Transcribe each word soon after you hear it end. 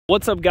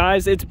What's up,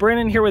 guys? It's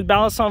Brandon here with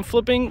Ballast on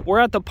Flipping. We're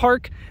at the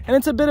park and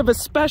it's a bit of a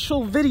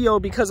special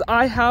video because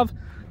I have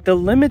the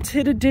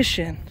limited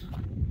edition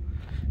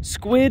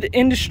Squid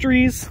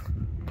Industries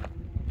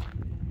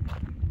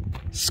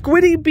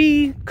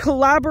Squiddy-PDP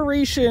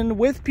collaboration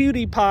with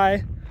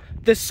PewDiePie,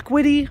 the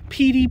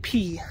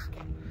Squiddy-PDP.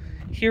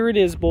 Here it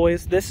is,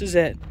 boys. This is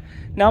it.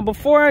 Now,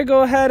 before I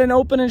go ahead and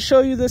open and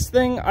show you this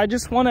thing, I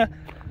just want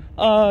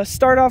to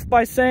start off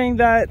by saying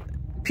that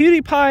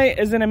PewDiePie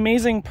is an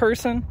amazing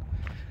person.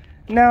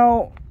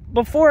 Now,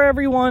 before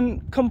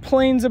everyone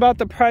complains about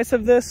the price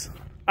of this,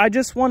 I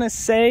just want to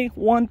say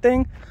one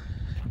thing.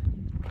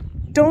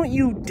 Don't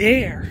you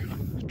dare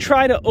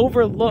try to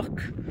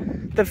overlook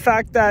the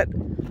fact that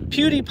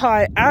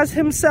PewDiePie, as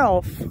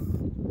himself,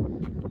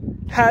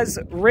 has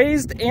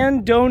raised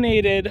and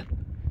donated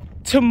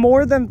to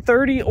more than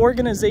 30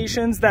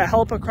 organizations that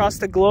help across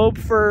the globe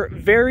for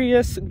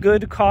various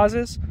good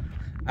causes,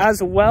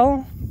 as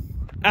well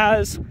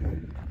as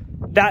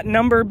that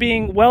number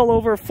being well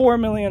over $4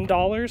 million.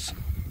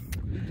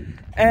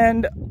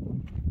 And,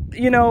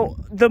 you know,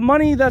 the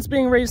money that's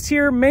being raised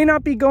here may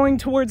not be going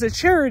towards a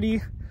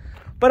charity,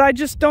 but I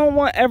just don't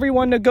want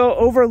everyone to go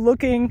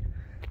overlooking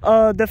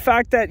the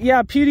fact that,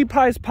 yeah,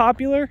 PewDiePie is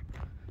popular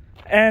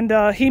and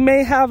he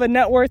may have a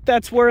net worth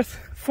that's worth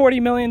 $40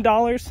 million.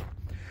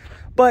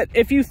 But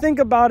if you think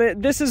about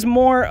it, this is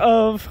more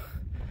of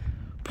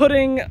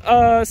putting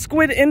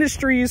Squid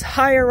Industries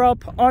higher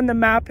up on the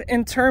map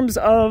in terms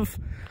of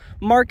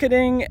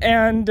marketing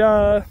and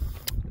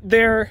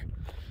their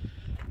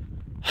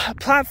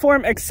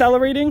platform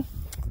accelerating.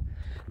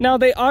 Now,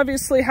 they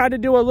obviously had to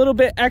do a little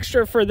bit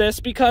extra for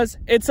this because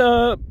it's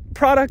a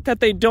product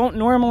that they don't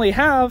normally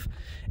have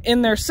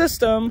in their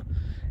system.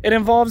 It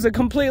involves a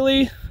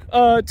completely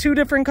two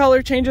different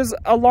color changes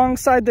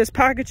alongside this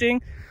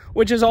packaging,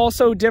 which is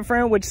also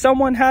different, which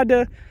someone had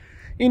to,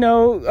 you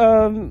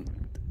know,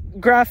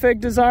 graphic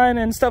design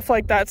and stuff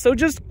like that. So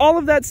just all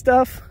of that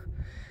stuff,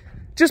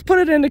 just put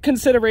it into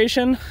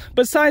consideration.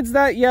 Besides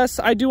that, yes,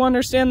 I do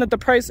understand that the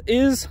price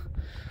is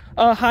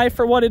high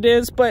for what it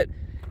is, but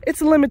it's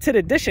a limited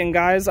edition,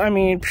 guys. I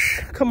mean,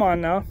 come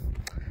on now.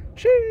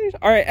 Jeez.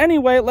 All right,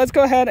 anyway, let's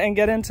go ahead and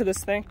get into this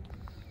thing.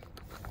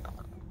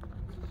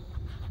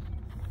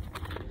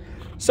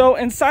 So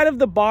inside of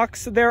the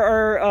box, there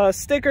are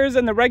stickers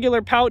in the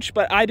regular pouch,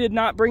 but I did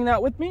not bring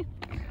that with me.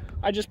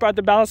 I just brought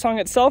the ballast song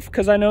itself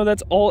because I know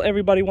that's all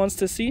everybody wants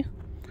to see.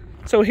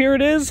 So here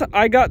it is.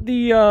 I got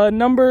the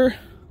number.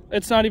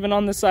 It's not even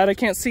on this side. I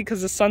can't see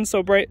because the sun's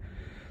so bright.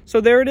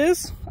 So there it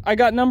is. I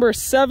got number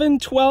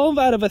 712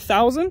 out of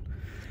 1,000.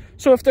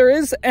 So if there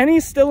is any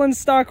still in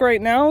stock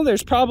right now,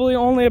 there's probably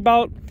only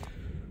about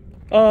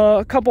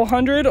a couple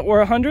hundred or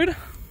 100.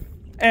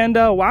 And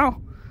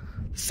wow,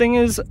 this thing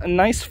is a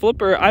nice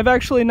flipper. I've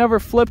actually never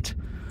flipped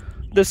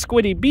the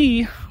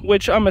Squiddy-B,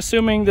 which I'm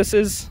assuming this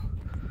is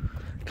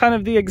kind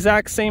of the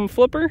exact same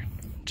flipper,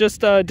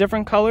 just a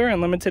different color and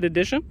limited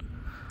edition.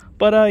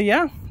 But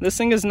yeah, this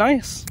thing is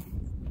nice.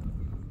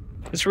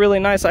 It's really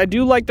nice. I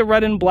do like the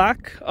red and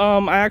black.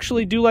 I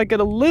actually do like it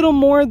a little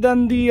more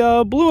than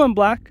the blue and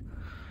black.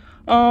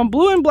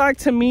 Blue and black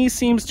to me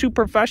seems too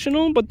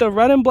professional, but the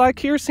red and black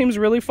here seems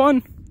really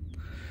fun.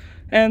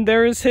 And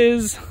there is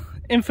his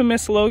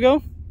infamous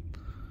logo,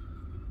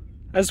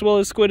 as well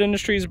as Squid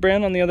Industries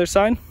brand on the other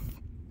side.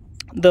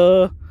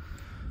 The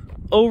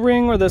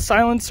O-ring or the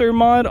silencer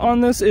mod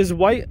on this is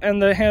white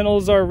and the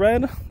handles are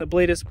red. The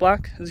blade is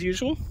black as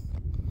usual.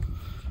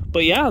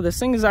 But yeah, this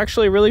thing is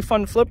actually a really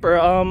fun flipper.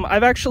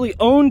 I've actually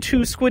owned two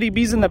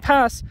Squiddy-Bs in the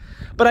past,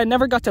 but I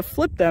never got to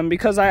flip them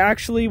because I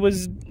actually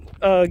was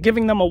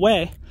giving them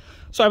away.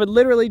 So I would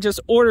literally just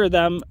order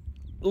them,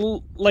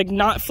 like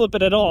not flip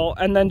it at all,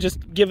 and then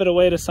just give it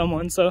away to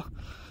someone. So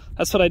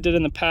that's what I did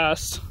in the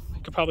past.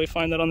 You could probably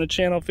find that on the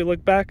channel if you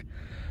look back.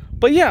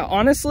 But yeah,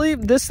 honestly,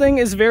 this thing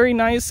is very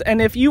nice. And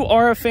if you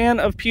are a fan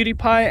of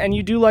PewDiePie and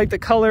you do like the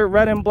color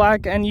red and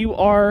black and you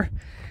are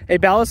a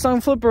ballast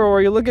song flipper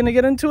or you're looking to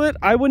get into it,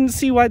 I wouldn't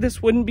see why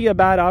this wouldn't be a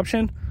bad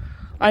option.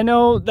 I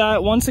know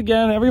that once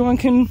again, everyone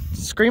can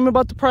scream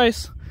about the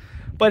price,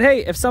 but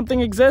hey, if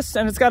something exists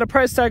and it's got a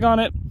price tag on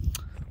it,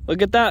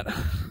 look at that.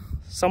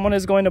 Someone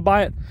is going to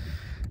buy it.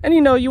 And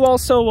you know, you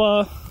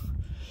also,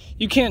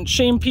 you can't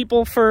shame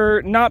people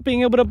for not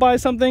being able to buy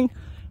something,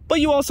 but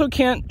you also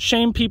can't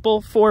shame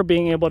people for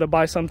being able to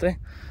buy something.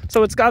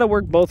 So it's got to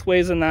work both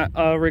ways in that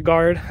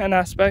regard and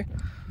aspect.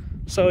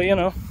 So, you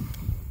know,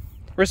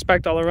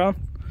 respect all around.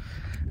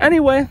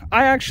 Anyway,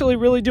 I actually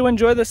really do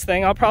enjoy this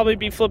thing. I'll probably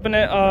be flipping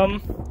it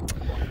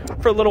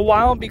for a little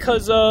while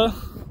because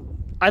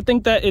I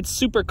think that it's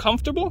super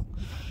comfortable.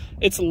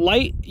 It's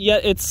light,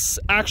 yet it's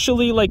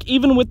actually, like,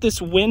 even with this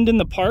wind in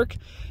the park,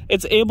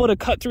 it's able to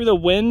cut through the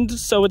wind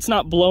so it's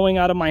not blowing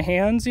out of my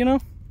hands, you know?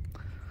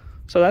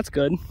 So that's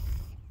good.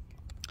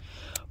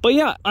 But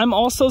yeah, I'm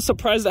also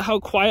surprised at how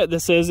quiet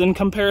this is in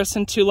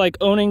comparison to like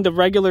owning the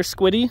regular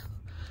Squiddy,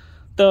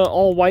 the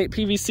all white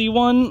PVC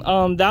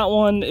one. That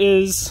one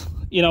is,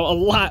 you know, a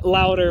lot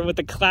louder with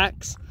the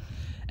clacks.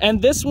 And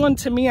this one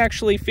to me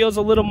actually feels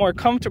a little more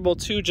comfortable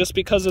too, just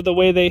because of the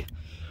way they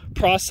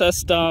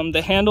processed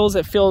the handles.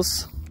 It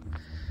feels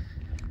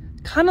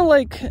kind of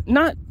like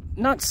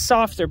not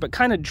softer, but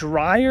kind of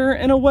drier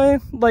in a way.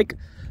 Like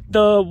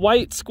the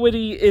white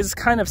Squiddy is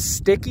kind of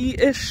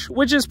sticky-ish,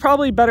 which is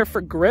probably better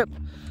for grip.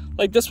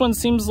 Like this one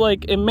seems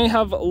like it may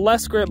have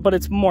less grip, but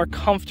it's more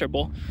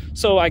comfortable.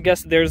 So I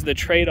guess there's the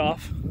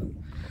trade-off.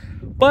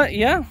 But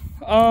yeah,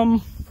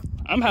 I'm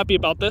happy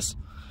about this.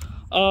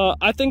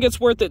 I think it's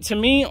worth it to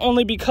me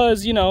only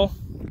because, you know,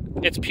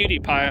 it's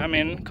PewDiePie. I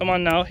mean, come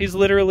on now. He's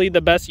literally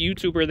the best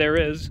YouTuber there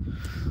is.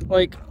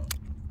 Like,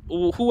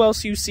 who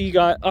else you see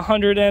got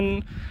 100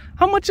 and...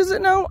 how much is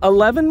it now?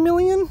 11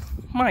 million?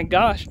 My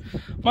gosh.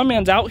 My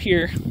man's out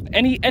here.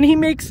 And he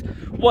makes,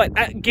 what,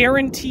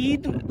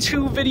 guaranteed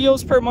 2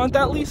 videos per month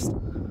at least?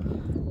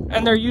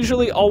 And they're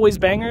usually always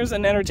bangers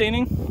and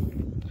entertaining.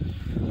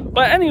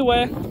 But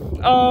anyway,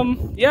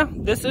 yeah,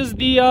 this is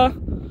the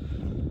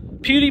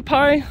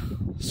PewDiePie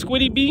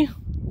Squiddy-B,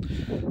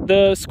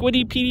 the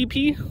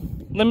Squiddy-PDP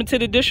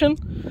limited edition,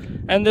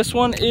 and this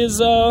one is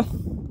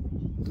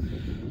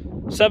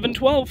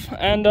 712.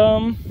 And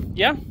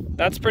yeah,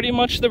 that's pretty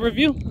much the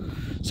review.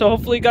 So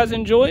hopefully you guys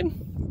enjoyed.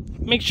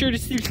 Make sure to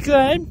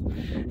subscribe,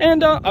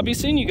 and I'll be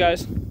seeing you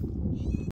guys.